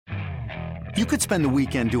You could spend the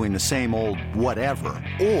weekend doing the same old whatever,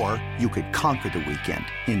 or you could conquer the weekend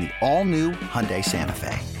in the all-new Hyundai Santa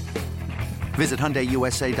Fe. Visit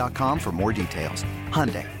HyundaiUSA.com for more details.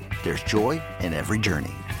 Hyundai, there's joy in every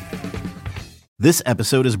journey. This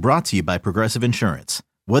episode is brought to you by Progressive Insurance.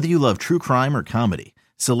 Whether you love true crime or comedy,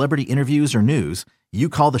 celebrity interviews or news, you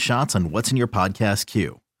call the shots on what's in your podcast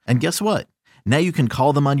queue. And guess what? Now you can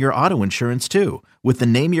call them on your auto insurance too with the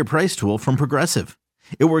Name Your Price tool from Progressive.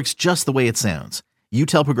 It works just the way it sounds. You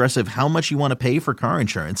tell Progressive how much you want to pay for car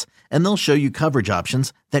insurance, and they'll show you coverage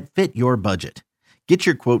options that fit your budget. Get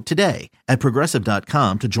your quote today at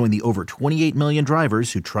Progressive.com to join the over 28 million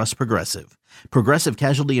drivers who trust Progressive. Progressive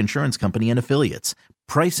Casualty Insurance Company and Affiliates.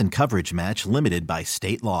 Price and coverage match limited by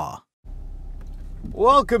state law.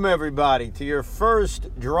 Welcome, everybody, to your first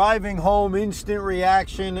driving home instant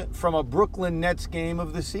reaction from a Brooklyn Nets game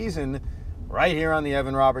of the season, right here on the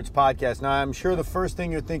Evan Roberts Podcast. Now, I'm sure the first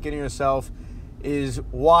thing you're thinking to yourself is,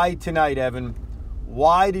 why tonight, Evan?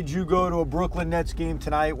 Why did you go to a Brooklyn Nets game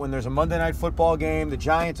tonight when there's a Monday Night Football game, the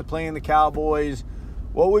Giants are playing the Cowboys?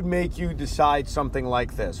 What would make you decide something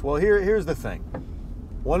like this? Well, here's the thing.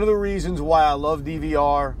 One of the reasons why I love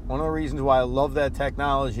DVR, one of the reasons why I love that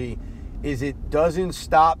technology is it doesn't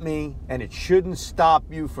stop me, and it shouldn't stop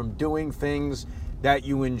you from doing things that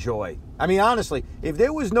you enjoy. I mean, honestly, if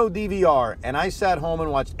there was no DVR and I sat home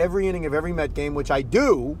and watched every inning of every Met game, which I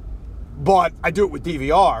do, but I do it with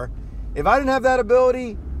DVR, if I didn't have that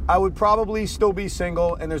ability, I would probably still be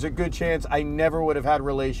single, and there's a good chance I never would have had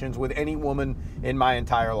relations with any woman in my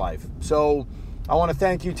entire life. So I want to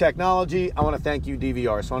thank you, technology. I want to thank you,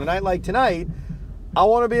 DVR. So on a night like tonight, I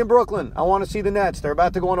want to be in Brooklyn. I want to see the Nets. They're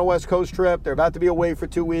about to go on a West Coast trip. They're about to be away for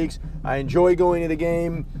 2 weeks. I enjoy going to the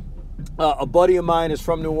game. A buddy of mine is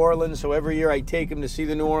from New Orleans, so every year I take him to see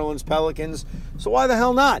the New Orleans Pelicans. So why the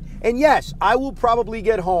hell not? And yes, I will probably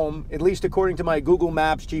get home, at least according to my Google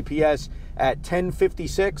Maps GPS, at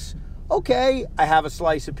 10:56. Okay, I have a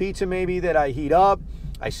slice of pizza maybe that I heat up.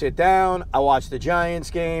 I sit down, I watch the Giants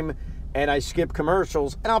game, and I skip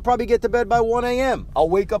commercials, and I'll probably get to bed by 1 a.m. I'll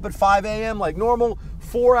wake up at 5 a.m. like normal.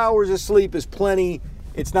 4 hours of sleep is plenty.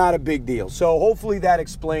 It's not a big deal. So hopefully that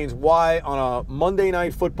explains why on a Monday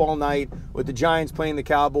Night Football night with the Giants playing the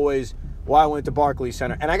Cowboys, why I went to Barclays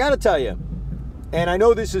Center. And I got to tell you, and I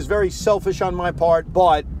know this is very selfish on my part,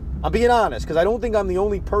 but I'm being honest because I don't think I'm the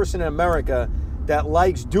only person in America that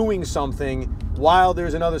likes doing something while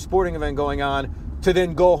there's another sporting event going on to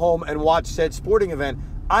then go home and watch said sporting event.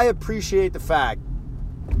 I appreciate the fact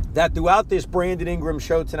that throughout this Brandon Ingram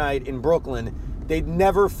show tonight in Brooklyn, they'd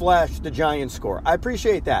never flashed the Giants score. I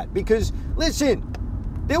appreciate that because, listen,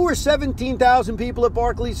 there were 17,000 people at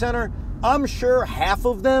Barclays Center. I'm sure half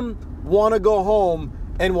of them want to go home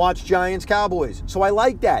and watch Giants Cowboys. So I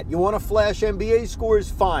like that. You want to flash NBA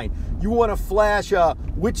scores? Fine. You want to flash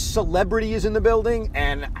which celebrity is in the building?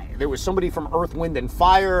 And there was somebody from Earth, Wind, and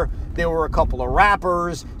Fire. There were a couple of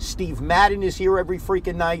rappers. Steve Madden is here every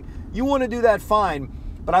freaking night. You want to do that? Fine.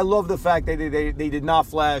 But I love the fact that they did not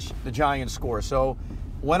flash the Giants score. So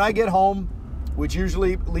when I get home, which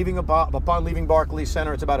usually upon leaving Barclays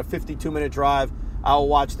Center, it's about a 52-minute drive, I'll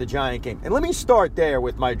watch the Giant game. And let me start there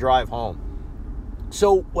with my drive home.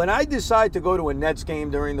 So when I decide to go to a Nets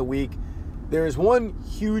game during the week, there is one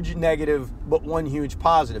huge negative, but one huge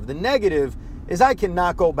positive. The negative is I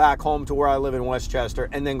cannot go back home to where I live in Westchester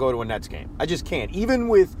and then go to a Nets game. I just can't, even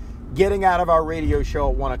with getting out of our radio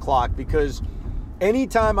show at 1 o'clock, because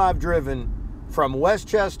anytime I've driven from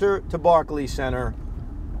Westchester to Barclays Center,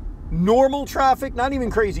 normal traffic, not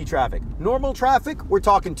even crazy traffic, normal traffic, we're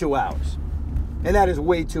talking 2 hours. And that is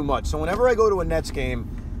way too much. So whenever I go to a Nets game,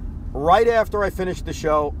 right after I finish the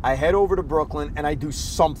show, I head over to Brooklyn and I do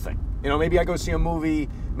something. You know, maybe I go see a movie,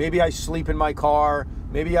 maybe I sleep in my car,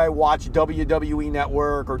 maybe I watch WWE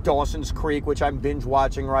Network or Dawson's Creek, which I'm binge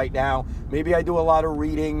watching right now. Maybe I do a lot of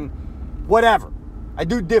reading, whatever. I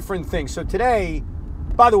do different things. So today,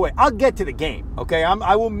 by the way, I'll get to the game, okay?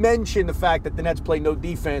 I will mention the fact that the Nets played no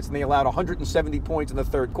defense and they allowed 170 points in the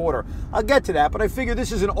third quarter. I'll get to that, but I figure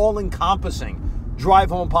this is an all-encompassing drive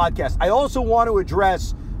home podcast. I also want to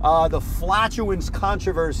address the flatulence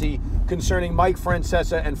controversy concerning Mike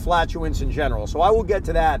Francesa and flatulence in general. So I will get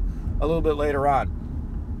to that a little bit later on.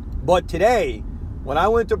 But today, when I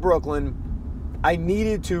went to Brooklyn, I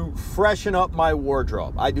needed to freshen up my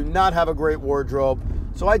wardrobe. I do not have a great wardrobe.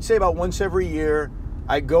 So I'd say about once every year,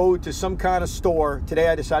 I go to some kind of store. Today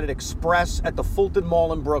I decided Express at the Fulton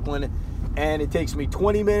Mall in Brooklyn. And it takes me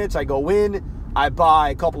 20 minutes. I go in, I buy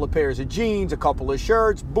a couple of pairs of jeans, a couple of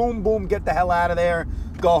shirts, boom, boom, get the hell out of there,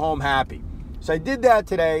 go home happy. So I did that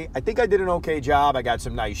today. I think I did an okay job. I got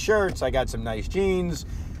some nice shirts. I got some nice jeans.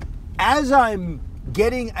 as I'm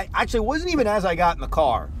getting, actually it wasn't even as I got in the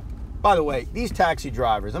car. By the way, these taxi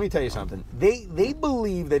drivers, let me tell you something. They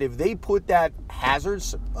believe that if they put that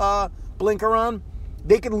hazards blinker on,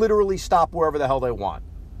 they can literally stop wherever the hell they want.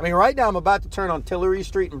 I mean, right now I'm about to turn on Tillery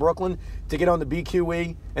Street in Brooklyn to get on the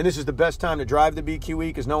BQE, and this is the best time to drive the BQE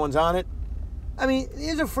because no one's on it. I mean,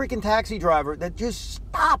 there's a freaking taxi driver that just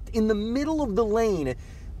stopped in the middle of the lane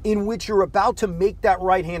in which you're about to make that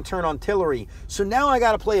right-hand turn on Tillery. So now I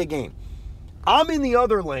got to play a game. I'm in the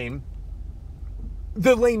other lane,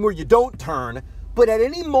 the lane where you don't turn, but at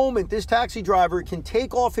any moment, this taxi driver can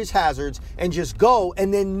take off his hazards and just go,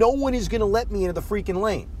 and then no one is going to let me into the freaking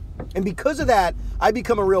lane. And because of that, I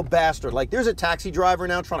become a real bastard. Like, there's a taxi driver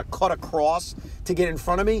now trying to cut across to get in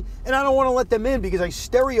front of me, and I don't want to let them in because I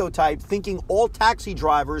stereotype thinking all taxi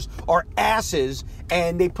drivers are asses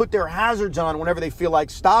and they put their hazards on whenever they feel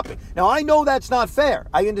like stopping. Now, I know that's not fair.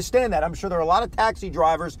 I understand that. I'm sure there are a lot of taxi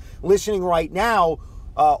drivers listening right now,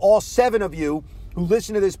 all 7 of you who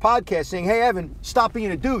listen to this podcast saying, hey, Evan, stop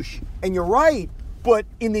being a douche. And you're right, but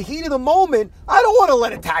in the heat of the moment, I don't want to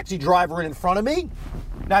let a taxi driver in front of me.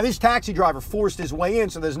 Now, this taxi driver forced his way in,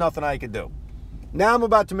 so there's nothing I could do. Now I'm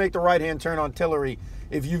about to make the right-hand turn on Tillery.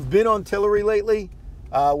 If you've been on Tillery lately,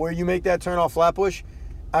 where you make that turn off Flatbush,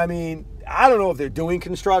 I mean, I don't know if they're doing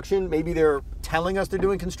construction. Maybe they're telling us they're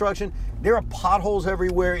doing construction. There are potholes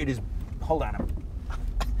everywhere. It is, hold on.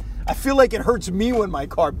 I feel like it hurts me when my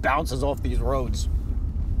car bounces off these roads.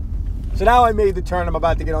 So now I made the turn. I'm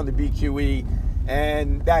about to get on the BQE.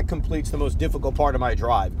 And that completes the most difficult part of my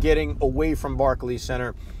drive, getting away from Barclays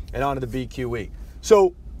Center and onto the BQE.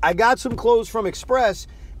 So I got some clothes from Express,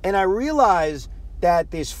 and I realized that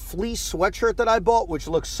this fleece sweatshirt that I bought, which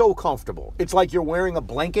looks so comfortable, it's like you're wearing a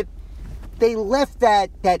blanket, they left that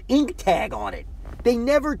ink tag on it. They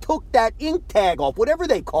never took that ink tag off, whatever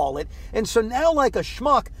they call it. And so now, like a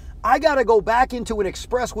schmuck, I got to go back into an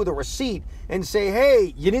Express with a receipt and say,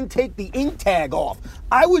 hey, you didn't take the ink tag off.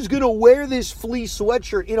 I was going to wear this fleece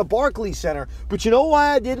sweatshirt in a Barclays Center, but you know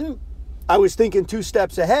why I didn't? I was thinking 2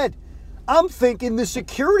 steps ahead. I'm thinking the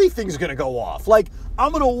security thing's going to go off. Like,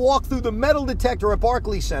 I'm going to walk through the metal detector at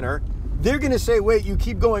Barclays Center. They're going to say, wait, you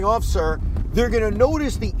keep going off, sir. They're going to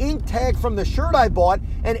notice the ink tag from the shirt I bought,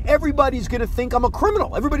 and everybody's going to think I'm a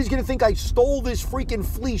criminal. Everybody's going to think I stole this freaking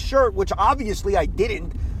fleece shirt, which obviously I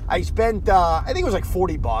didn't. I spent, I think it was like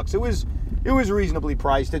 $40. It was reasonably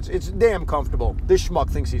priced. It's damn comfortable. This schmuck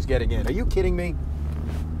thinks he's getting in. Are you kidding me?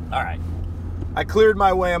 All right. I cleared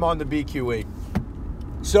my way. I'm on the BQE.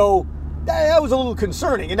 So that was a little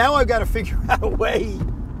concerning. And now I've got to figure out a way.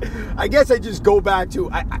 I guess I just go back to,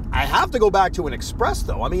 I have to go back to an Express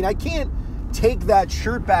though. I mean, I can't take that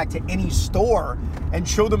shirt back to any store and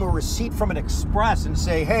show them a receipt from an Express and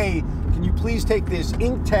say, hey, can you please take this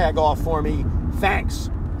ink tag off for me? Thanks.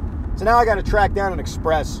 So now I got to track down an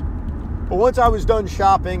Express. But once I was done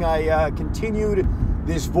shopping, I continued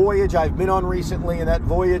this voyage I've been on recently, and that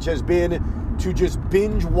voyage has been to just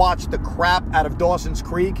binge watch the crap out of Dawson's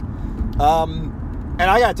Creek. And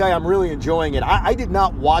I got to tell you, I'm really enjoying it. I did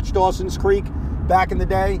not watch Dawson's Creek back in the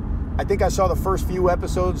day. I think I saw the first few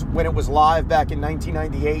episodes when it was live back in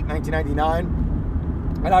 1998,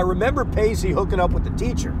 1999. And I remember Pacey hooking up with the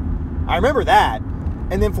teacher. I remember that.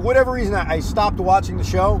 And then for whatever reason, I stopped watching the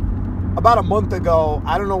show. About a month ago,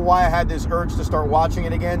 I don't know why I had this urge to start watching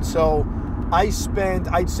it again. So I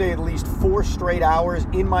spent, I'd say, at least 4 straight hours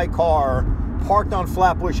in my car, parked on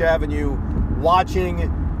Flatbush Avenue,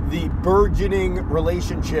 watching the burgeoning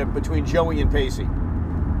relationship between Joey and Pacey.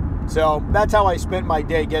 So that's how I spent my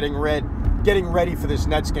day getting ready for this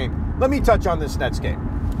Nets game. Let me touch on this Nets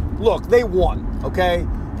game. Look, they won, okay?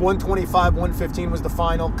 125-115 was the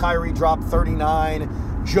final. Kyrie dropped 39.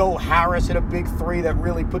 Joe Harris hit a big 3 that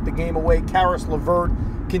really put the game away. Karis LeVert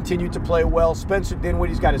continued to play well. Spencer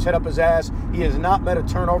Dinwiddie's got his head up his ass. He has not met a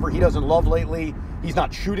turnover he doesn't love lately. He's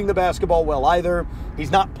not shooting the basketball well either.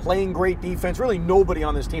 He's not playing great defense. Really, nobody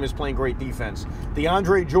on this team is playing great defense.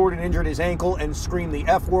 DeAndre Jordan injured his ankle and screamed the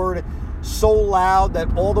F word so loud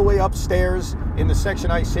that all the way upstairs in the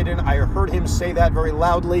section I sit in, I heard him say that very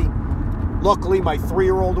loudly. Luckily, my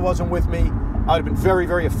 3-year-old wasn't with me. I would have been very,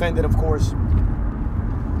 very offended, of course.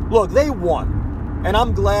 Look, they won, and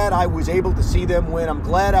I'm glad I was able to see them win. I'm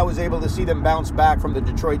glad I was able to see them bounce back from the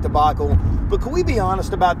Detroit debacle. But can we be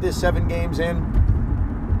honest about this 7 games in?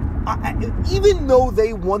 Even though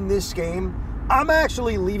they won this game, I'm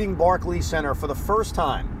actually leaving Barclays Center for the first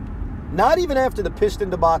time, not even after the Piston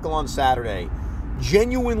debacle on Saturday,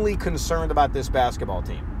 genuinely concerned about this basketball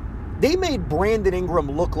team. They made Brandon Ingram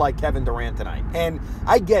look like Kevin Durant tonight. And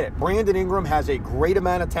I get it. Brandon Ingram has a great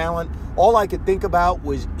amount of talent. All I could think about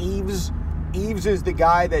was Eves. Eves is the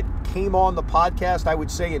guy that came on the podcast, I would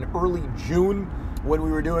say in early June when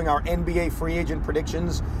we were doing our NBA free agent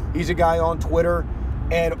predictions. He's a guy on Twitter,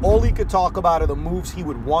 and all he could talk about are the moves he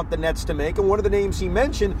would want the Nets to make. And one of the names he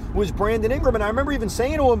mentioned was Brandon Ingram. And I remember even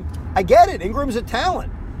saying to him, I get it, Ingram's a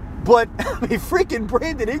talent. But, I mean, freaking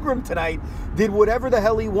Brandon Ingram tonight did whatever the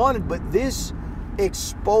hell he wanted. But this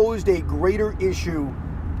exposed a greater issue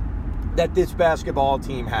that this basketball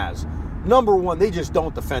team has. Number one, they just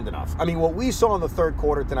don't defend enough. I mean, what we saw in the third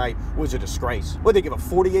quarter tonight was a disgrace. What, they give up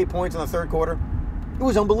 48 points in the third quarter? It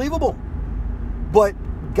was unbelievable. But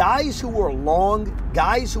guys who are long,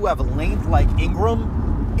 guys who have length like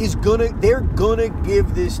Ingram, they're gonna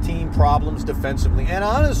give this team problems defensively. And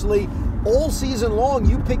honestly, all season long,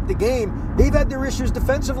 you pick the game, they've had their issues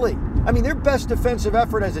defensively. I mean, their best defensive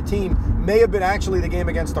effort as a team may have been actually the game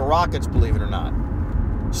against the Rockets, believe it or not.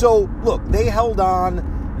 So, look, they held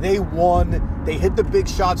on, they won, they hit the big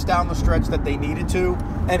shots down the stretch that they needed to,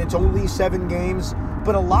 and it's only 7 games.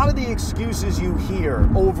 But a lot of the excuses you hear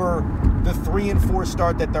over the 3-4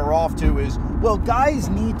 start that they're off to is, well, guys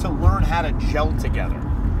need to learn how to gel together.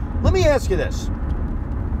 Let me ask you this.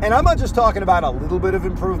 And I'm not just talking about a little bit of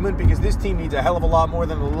improvement, because this team needs a hell of a lot more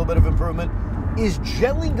than a little bit of improvement. Is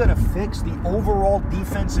gelling going to fix the overall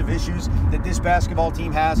defensive issues that this basketball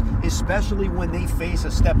team has, especially when they face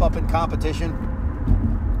a step up in competition?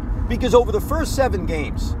 Because over the first 7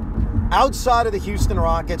 games, outside of the Houston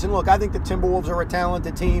Rockets, and look, I think the Timberwolves are a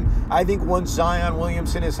talented team. I think once Zion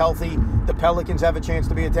Williamson is healthy, the Pelicans have a chance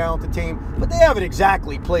to be a talented team. But they haven't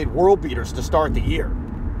exactly played world beaters to start the year.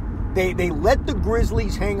 They let the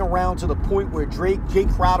Grizzlies hang around to the point where Jay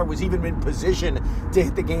Crowder was even in position to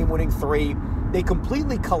hit the game-winning 3. They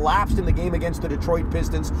completely collapsed in the game against the Detroit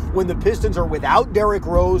Pistons when the Pistons are without Derrick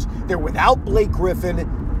Rose, they're without Blake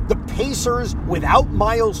Griffin. The Pacers, without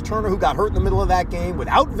Miles Turner, who got hurt in the middle of that game,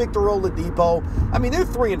 without Victor Oladipo. I mean, they're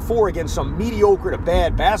 3-4 against some mediocre to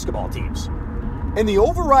bad basketball teams. And the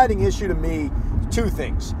overriding issue to me, 2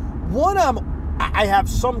 things. One, I have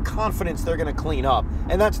some confidence they're going to clean up,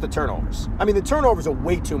 and that's the turnovers. I mean, the turnovers are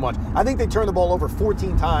way too much. I think they turned the ball over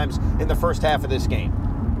 14 times in the first half of this game.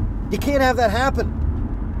 You can't have that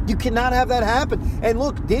happen. You cannot have that happen. And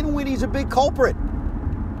look, Dinwiddie's a big culprit.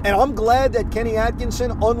 And I'm glad that Kenny Atkinson,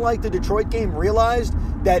 unlike the Detroit game, realized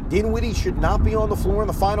that Dinwiddie should not be on the floor in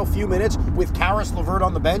the final few minutes with Caris LeVert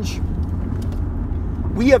on the bench.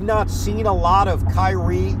 We have not seen a lot of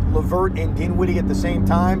Kyrie, LeVert, and Dinwiddie at the same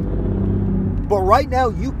time. But right now,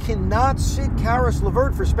 you cannot sit Caris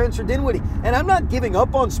LeVert for Spencer Dinwiddie. And I'm not giving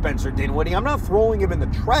up on Spencer Dinwiddie. I'm not throwing him in the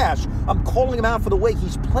trash. I'm calling him out for the way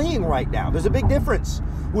he's playing right now. There's a big difference.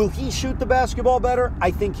 Will he shoot the basketball better?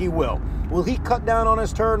 I think he will. Will he cut down on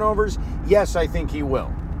his turnovers? Yes, I think he will.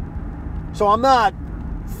 So I'm not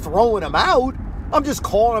throwing him out. I'm just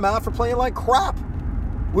calling him out for playing like crap,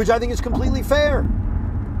 which I think is completely fair.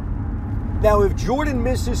 Now, if Jordan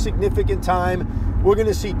misses significant time, we're going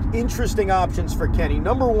to see interesting options for Kenny.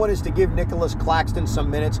 Number one is to give Nicholas Claxton some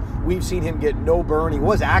minutes. We've seen him get no burn. He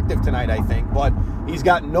was active tonight, I think, but he's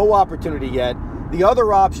got no opportunity yet. The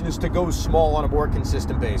other option is to go small on a more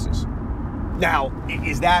consistent basis. Now,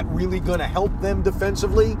 is that really going to help them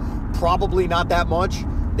defensively? Probably not that much.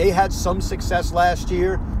 They had some success last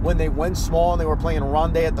year when they went small and they were playing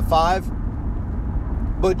Rondé at the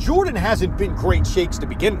 5. But Jordan hasn't been great shakes to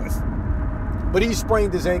begin with. But he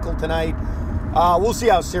sprained his ankle tonight. We'll see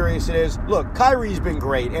how serious it is. Look, Kyrie's been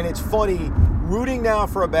great, and it's funny rooting now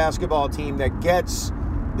for a basketball team that gets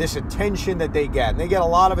this attention that they get. And they get a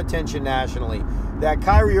lot of attention nationally. That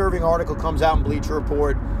Kyrie Irving article comes out in Bleacher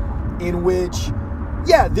Report in which,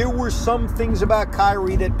 yeah, there were some things about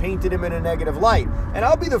Kyrie that painted him in a negative light. And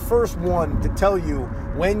I'll be the first one to tell you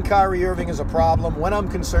when Kyrie Irving is a problem, when I'm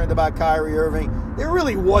concerned about Kyrie Irving. There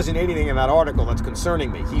really wasn't anything in that article that's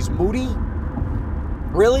concerning me. He's moody?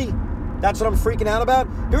 Really? That's what I'm freaking out about?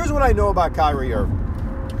 Here's what I know about Kyrie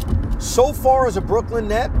Irving. So far as a Brooklyn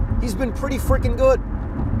Net, he's been pretty freaking good.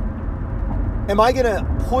 Am I going to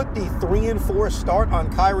put the 3-4 start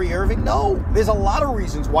on Kyrie Irving? No. There's a lot of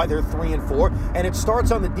reasons why they're 3-4, and it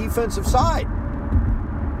starts on the defensive side.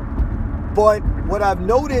 But what I've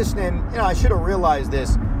noticed, and I should have realized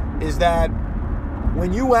this, is that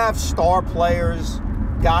when you have star players,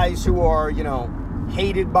 guys who are,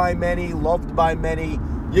 hated by many, loved by many,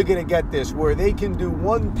 you're going to get this where they can do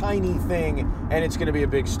one tiny thing and it's going to be a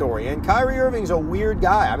big story. And Kyrie Irving's a weird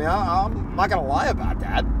guy. I mean, I'm not going to lie about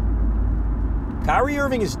that. Kyrie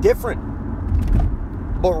Irving is different.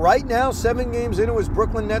 But right now, 7 games into his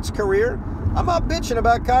Brooklyn Nets career, I'm not bitching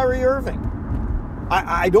about Kyrie Irving.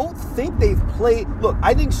 I don't think they've played... Look,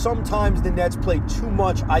 I think sometimes the Nets play too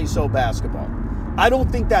much ISO basketball. I don't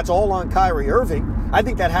think that's all on Kyrie Irving. I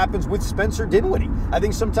think that happens with Spencer Dinwiddie. I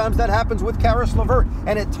think sometimes that happens with Karis LeVert.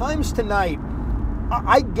 And at times tonight,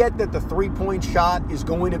 I get that the three-point shot is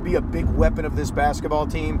going to be a big weapon of this basketball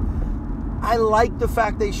team. I like the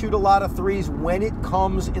fact they shoot a lot of threes when it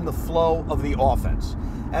comes in the flow of the offense.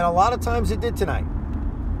 And a lot of times it did tonight.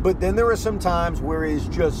 But then there are some times where it is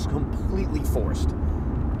just completely forced.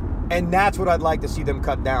 And that's what I'd like to see them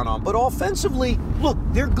cut down on. But offensively, look,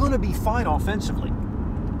 they're going to be fine offensively.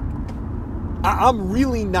 I'm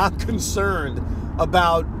really not concerned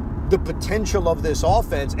about the potential of this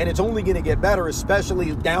offense, and it's only going to get better,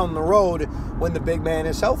 especially down the road when the big man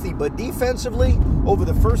is healthy. But defensively, over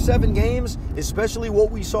the first 7 games, especially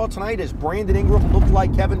what we saw tonight as Brandon Ingram looked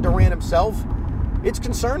like Kevin Durant himself, it's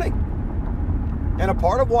concerning. And a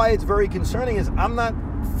part of why it's very concerning is I'm not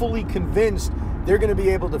fully convinced they're going to be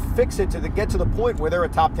able to fix it to get to the point where they're a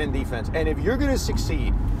top 10 defense. And if you're going to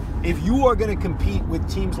succeed, if you are going to compete with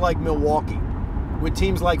teams like Milwaukee, with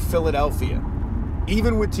teams like Philadelphia,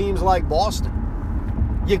 even with teams like Boston,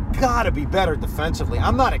 you got to be better defensively.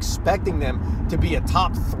 I'm not expecting them to be a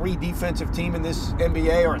top 3 defensive team in this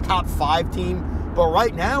NBA or a top 5 team. But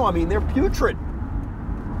right now, I mean, they're putrid.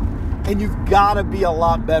 And you've got to be a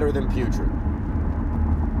lot better than putrid.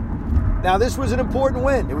 Now, this was an important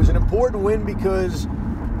win. It was an important win because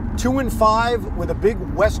 2-5 with a big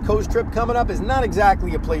West Coast trip coming up is not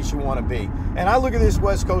exactly a place you want to be. And I look at this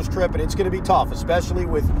West Coast trip, and it's going to be tough, especially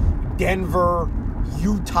with Denver,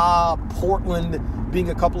 Utah, Portland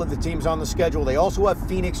being a couple of the teams on the schedule. They also have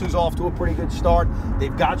Phoenix, who's off to a pretty good start.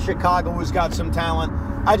 They've got Chicago, who's got some talent.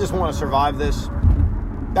 I just want to survive this.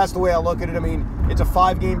 That's the way I look at it. I mean, it's a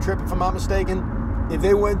 5-game trip, if I'm not mistaken. If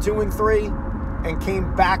they went 2-3 and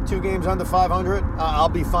came back 2 games under 500, I'll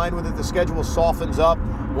be fine with it. The schedule softens up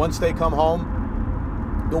once they come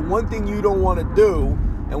home. The one thing you don't want to do,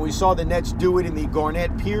 and we saw the Nets do it in the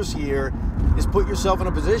Garnett-Pierce year, is put yourself in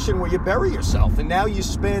a position where you bury yourself. And now you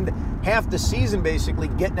spend half the season basically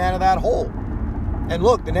getting out of that hole. And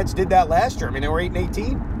look, the Nets did that last year. I mean, they were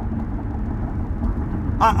 8-18.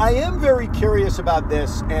 I am very curious about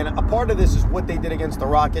this, and a part of this is what they did against the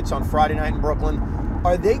Rockets on Friday night in Brooklyn.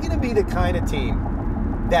 Are they going to be the kind of team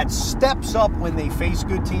that steps up when they face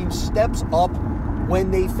good teams, steps up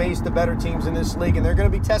when they face the better teams in this league, and they're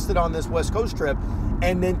going to be tested on this West Coast trip,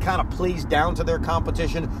 and then kind of plays down to their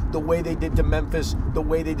competition the way they did to Memphis, the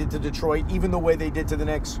way they did to Detroit, even the way they did to the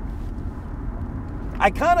Knicks?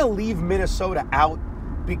 I kind of leave Minnesota out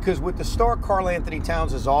because with the start Karl Anthony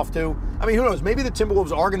Towns is off to, I mean, who knows? Maybe the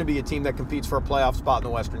Timberwolves are going to be a team that competes for a playoff spot in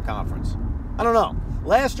the Western Conference. I don't know.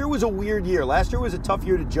 Last year was a weird year. Last year was a tough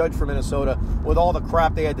year to judge for Minnesota with all the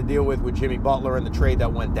crap they had to deal with Jimmy Butler and the trade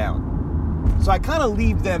that went down. So I kind of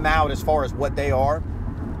leave them out as far as what they are.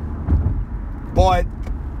 But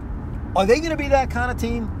are they going to be that kind of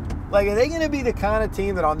team? Like, are they going to be the kind of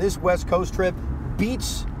team that on this West Coast trip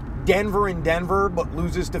beats Denver in Denver but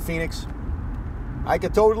loses to Phoenix? I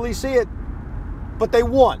could totally see it. But they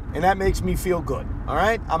won, and that makes me feel good. All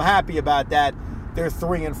right? I'm happy about that. They're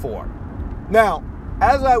 3-4. Now,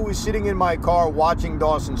 as I was sitting in my car watching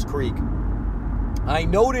Dawson's Creek, I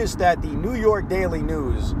noticed that the New York Daily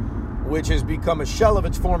News, which has become a shell of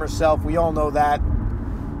its former self, we all know that,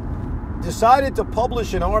 decided to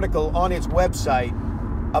publish an article on its website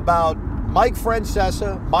about Mike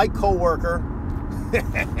Francesa, my coworker.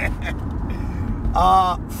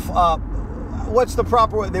 What's the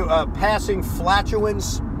proper word? Passing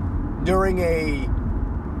flatulence during a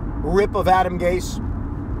rip of Adam Gase.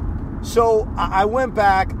 So I went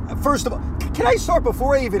back. First of all, can I start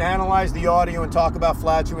before I even analyze the audio and talk about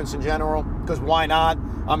flatulence in general? Because why not?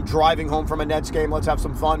 I'm driving home from a Nets game. Let's have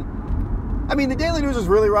some fun. I mean, the Daily News is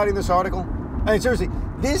really writing this article. I mean, seriously,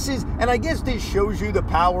 this is, and I guess this shows you the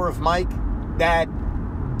power of Mike, that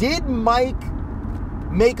did Mike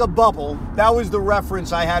make a bubble? That was the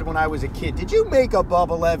reference I had when I was a kid. Did you make a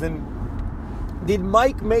bubble, Evan? Did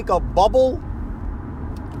Mike make a bubble?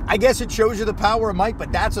 I guess it shows you the power of Mike,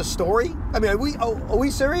 but that's a story? I mean, are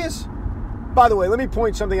we serious? By the way, let me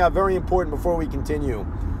point something out very important before we continue.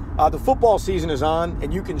 The football season is on,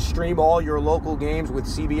 and you can stream all your local games with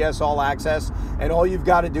CBS All Access, and all you've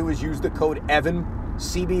got to do is use the code EVAN,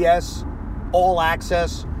 CBS All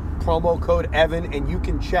Access, promo code EVAN, and you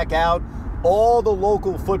can check out all the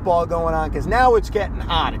local football going on, because now it's getting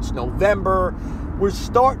hot. It's November. We're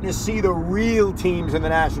starting to see the real teams in the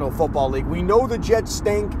National Football League. We know the Jets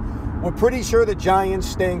stink. We're pretty sure the Giants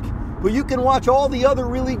stink. But you can watch all the other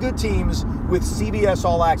really good teams with CBS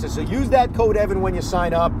All Access. So use that code EVAN when you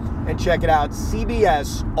sign up and check it out.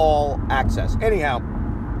 CBS All Access. Anyhow,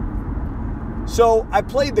 so I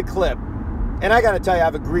played the clip, And I got to tell you,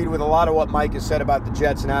 I've agreed with a lot of what Mike has said about the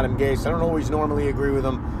Jets and Adam Gase. I don't always normally agree with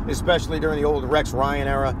him, especially during the old Rex Ryan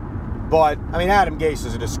era. But, I mean, Adam Gase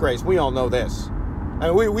is a disgrace. We all know this.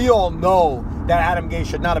 I mean, we all know that Adam Gase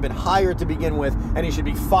should not have been hired to begin with, and he should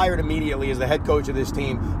be fired immediately as the head coach of this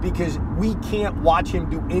team, because we can't watch him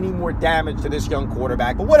do any more damage to this young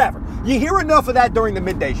quarterback. But whatever. You hear enough of that during the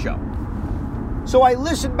midday show. So I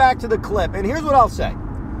listened back to the clip, and here's what I'll say.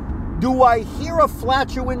 Do I hear a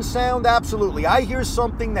flatulence sound? Absolutely. I hear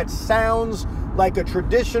something that sounds like a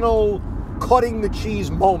traditional cutting the cheese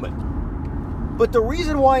moment. But the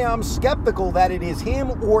reason why I'm skeptical that it is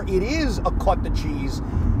him or it is a cut the cheese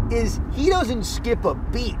is he doesn't skip a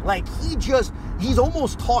beat. Like, he's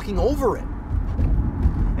almost talking over it.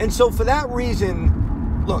 And so for that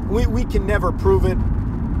reason, look, we can never prove it.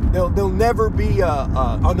 There'll never be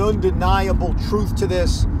an undeniable truth to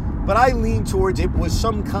this. But I lean towards it was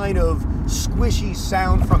some kind of squishy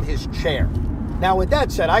sound from his chair. Now, with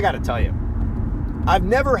that said, I got to tell you, I've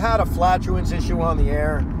never had a flatulence issue on the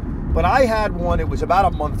air, but I had one. It was about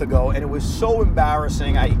a month ago, and it was so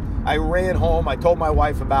embarrassing. I ran home. I told my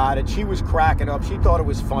wife about it. She was cracking up. She thought it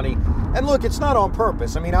was funny. And look, it's not on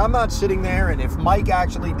purpose. I mean, I'm not sitting there, and if Mike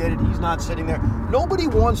actually did it, he's not sitting there. Nobody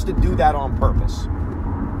wants to do that on purpose.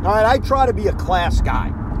 All right, I try to be a class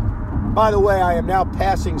guy. By the way, I am now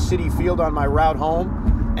passing Citi Field on my route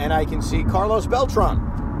home, and I can see Carlos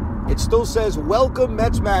Beltran. It still says, welcome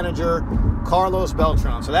Mets manager Carlos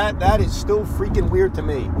Beltran. So that is still freaking weird to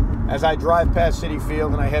me as I drive past Citi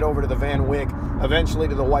Field and I head over to the Van Wyck, eventually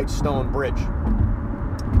to the White Stone Bridge.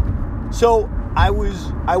 So I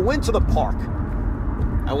went to the park.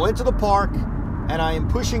 And I am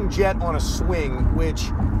pushing Jet on a swing,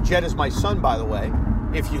 which Jet is my son, by the way,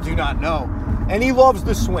 if you do not know. And he loves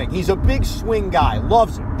the swing. He's a big swing guy.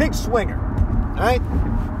 Loves it. Big swinger. All right?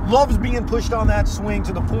 Loves being pushed on that swing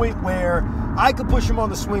to the point where I could push him on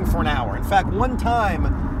the swing for an hour. In fact, one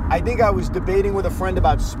time, I think I was debating with a friend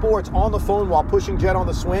about sports on the phone while pushing Jet on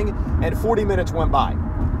the swing, and 40 minutes went by.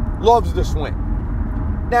 Loves the swing.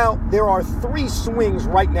 Now, there are 3 swings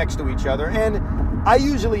right next to each other, and I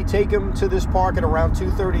usually take him to this park at around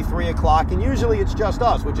 2:30, 3 o'clock, and usually it's just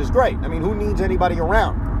us, which is great. I mean, who needs anybody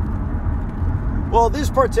around? Well, this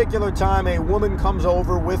particular time, a woman comes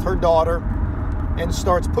over with her daughter and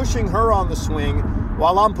starts pushing her on the swing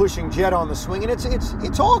while I'm pushing Jet on the swing. And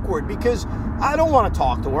it's awkward because I don't want to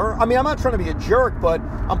talk to her. I mean, I'm not trying to be a jerk, but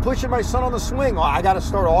I'm pushing my son on the swing. I got to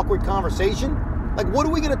start an awkward conversation. Like, what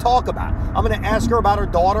are we going to talk about? I'm going to ask her about her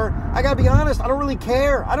daughter. I got to be honest, I don't really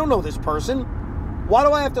care. I don't know this person. Why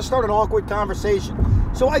do I have to start an awkward conversation?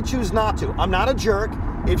 So I choose not to. I'm not a jerk.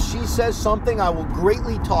 If she says something, I will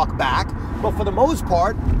greatly talk back. But for the most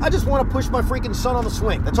part, I just want to push my freaking son on the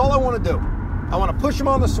swing. That's all I want to do. I want to push him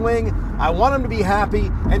on the swing. I want him to be happy.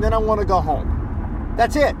 And then I want to go home.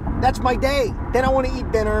 That's it. That's my day. Then I want to eat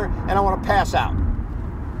dinner and I want to pass out.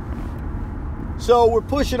 So we're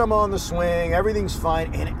pushing him on the swing. Everything's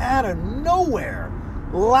fine. And out of nowhere,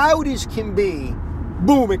 loud as can be,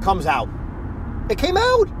 boom, it comes out. It came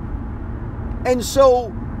out. And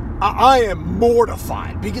so I am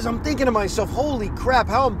mortified because I'm thinking to myself, holy crap,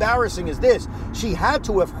 how embarrassing is this? She had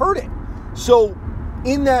to have heard it. So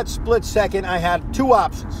in that split second, I had 2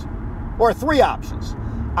 options, or 3 options.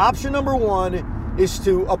 Option number 1 is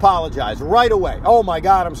to apologize right away. Oh my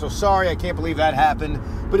God, I'm so sorry. I can't believe that happened.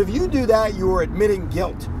 But if you do that, you are admitting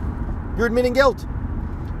guilt. You're admitting guilt.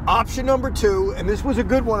 Option number 2, and this was a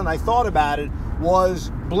good one and I thought about it,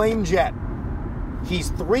 was blame Jet. He's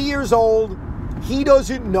 3 years old. He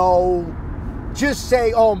doesn't know. Just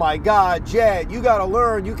say, oh my God, Jet, you got to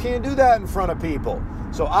learn. You can't do that in front of people.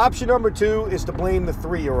 So option number 2 is to blame the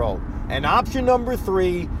 3-year-old. And option number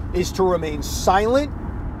 3 is to remain silent.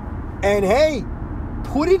 And hey,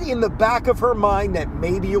 put it in the back of her mind that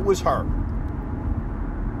maybe it was her.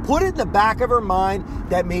 Put it in the back of her mind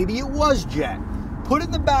that maybe it was Jet. Put it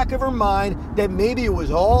in the back of her mind that maybe it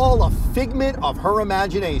was all a figment of her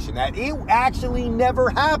imagination, that it actually never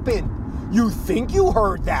happened. You think you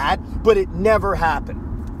heard that, but it never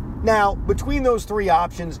happened. Now, between those 3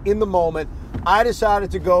 options, in the moment, I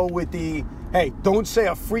decided to go with the, hey, don't say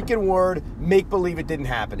a freaking word, make believe it didn't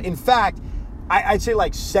happen. In fact, I'd say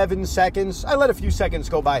like 7 seconds. I let a few seconds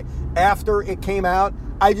go by. After it came out,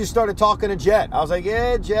 I just started talking to Jet. I was like,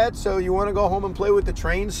 yeah, Jet, so you want to go home and play with the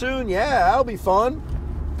train soon? Yeah, that'll be fun.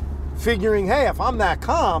 Figuring, hey, if I'm that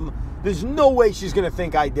calm, there's no way she's going to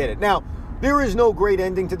think I did it. Now, there is no great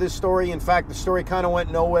ending to this story. In fact, the story kind of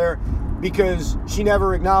went nowhere because she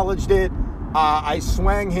never acknowledged it. I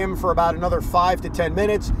swang him for about another 5 to 10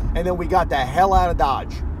 minutes, and then we got the hell out of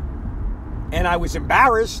Dodge. And I was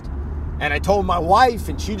embarrassed, And I told my wife,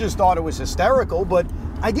 and she just thought it was hysterical, but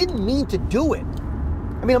I didn't mean to do it.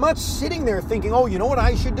 I mean, I'm not sitting there thinking, oh, you know what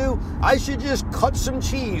I should do? I should just cut some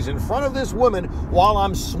cheese in front of this woman while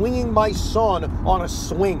I'm swinging my son on a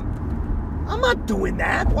swing. I'm not doing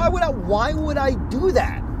that. Why would I do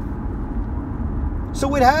that?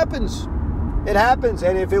 So it happens. It happens.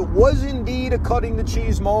 And if it was indeed a cutting the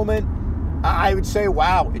cheese moment, I would say,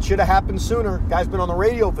 wow, it should have happened sooner. Guy's been on the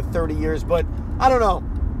radio for 30 years, but I don't know.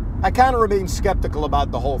 I kind of remain skeptical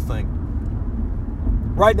about the whole thing.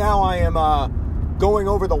 Right now I am going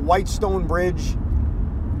over the Whitestone Bridge.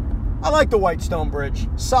 I like the Whitestone Bridge.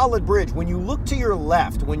 Solid bridge. When you look to your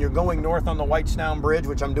left, when you're going north on the Whitestone Bridge,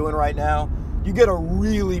 which I'm doing right now, you get a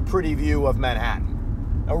really pretty view of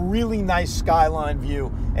Manhattan. A really nice skyline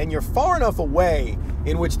view. And you're far enough away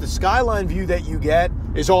in which the skyline view that you get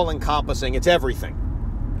is all-encompassing. It's everything.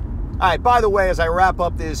 All right, by the way, as I wrap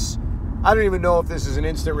up this, I don't even know if this is an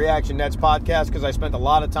Instant Reaction Nets podcast because I spent a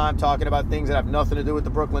lot of time talking about things that have nothing to do with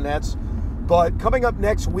the Brooklyn Nets. But coming up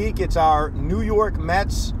next week, it's our New York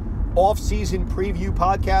Mets off-season preview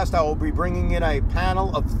podcast. I will be bringing in a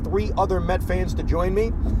panel of 3 other Met fans to join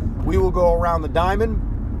me. We will go around the diamond.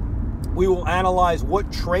 We will analyze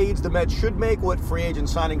what trades the Mets should make, what free agent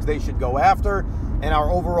signings they should go after, and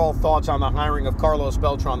our overall thoughts on the hiring of Carlos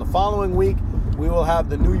Beltran the following week. We will have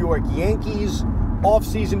the New York Yankees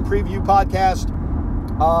off-season preview podcast.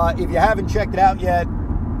 If you haven't checked it out yet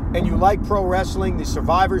and you like pro wrestling, the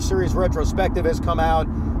Survivor Series retrospective has come out.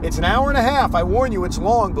 It's an hour and a half. I warn you, it's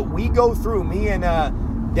long, but we go through, me and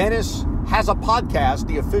Dennis Has a Podcast,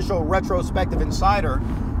 the official retrospective insider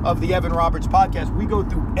of the Evan Roberts podcast. We go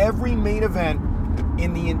through every main event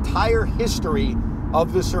in the entire history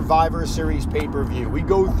of the Survivor Series pay-per-view. We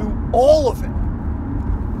go through all of it.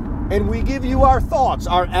 And we give you our thoughts,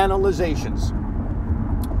 our analyzations.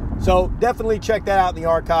 So definitely check that out in the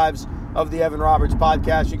archives of the Evan Roberts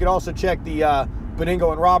podcast. You can also check the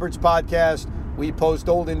Benigno and Roberts podcast. We post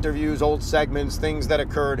old interviews, old segments, things that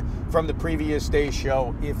occurred from the previous day's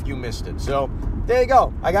show if you missed it. So there you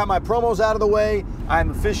go. I got my promos out of the way.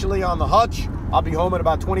 I'm officially on the hutch. I'll be home in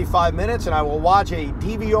about 25 minutes, and I will watch a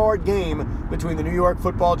DVR game between the New York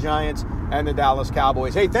Football Giants and the Dallas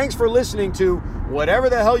Cowboys. Hey, thanks for listening to whatever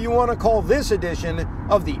the hell you want to call this edition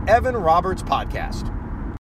of the Evan Roberts podcast.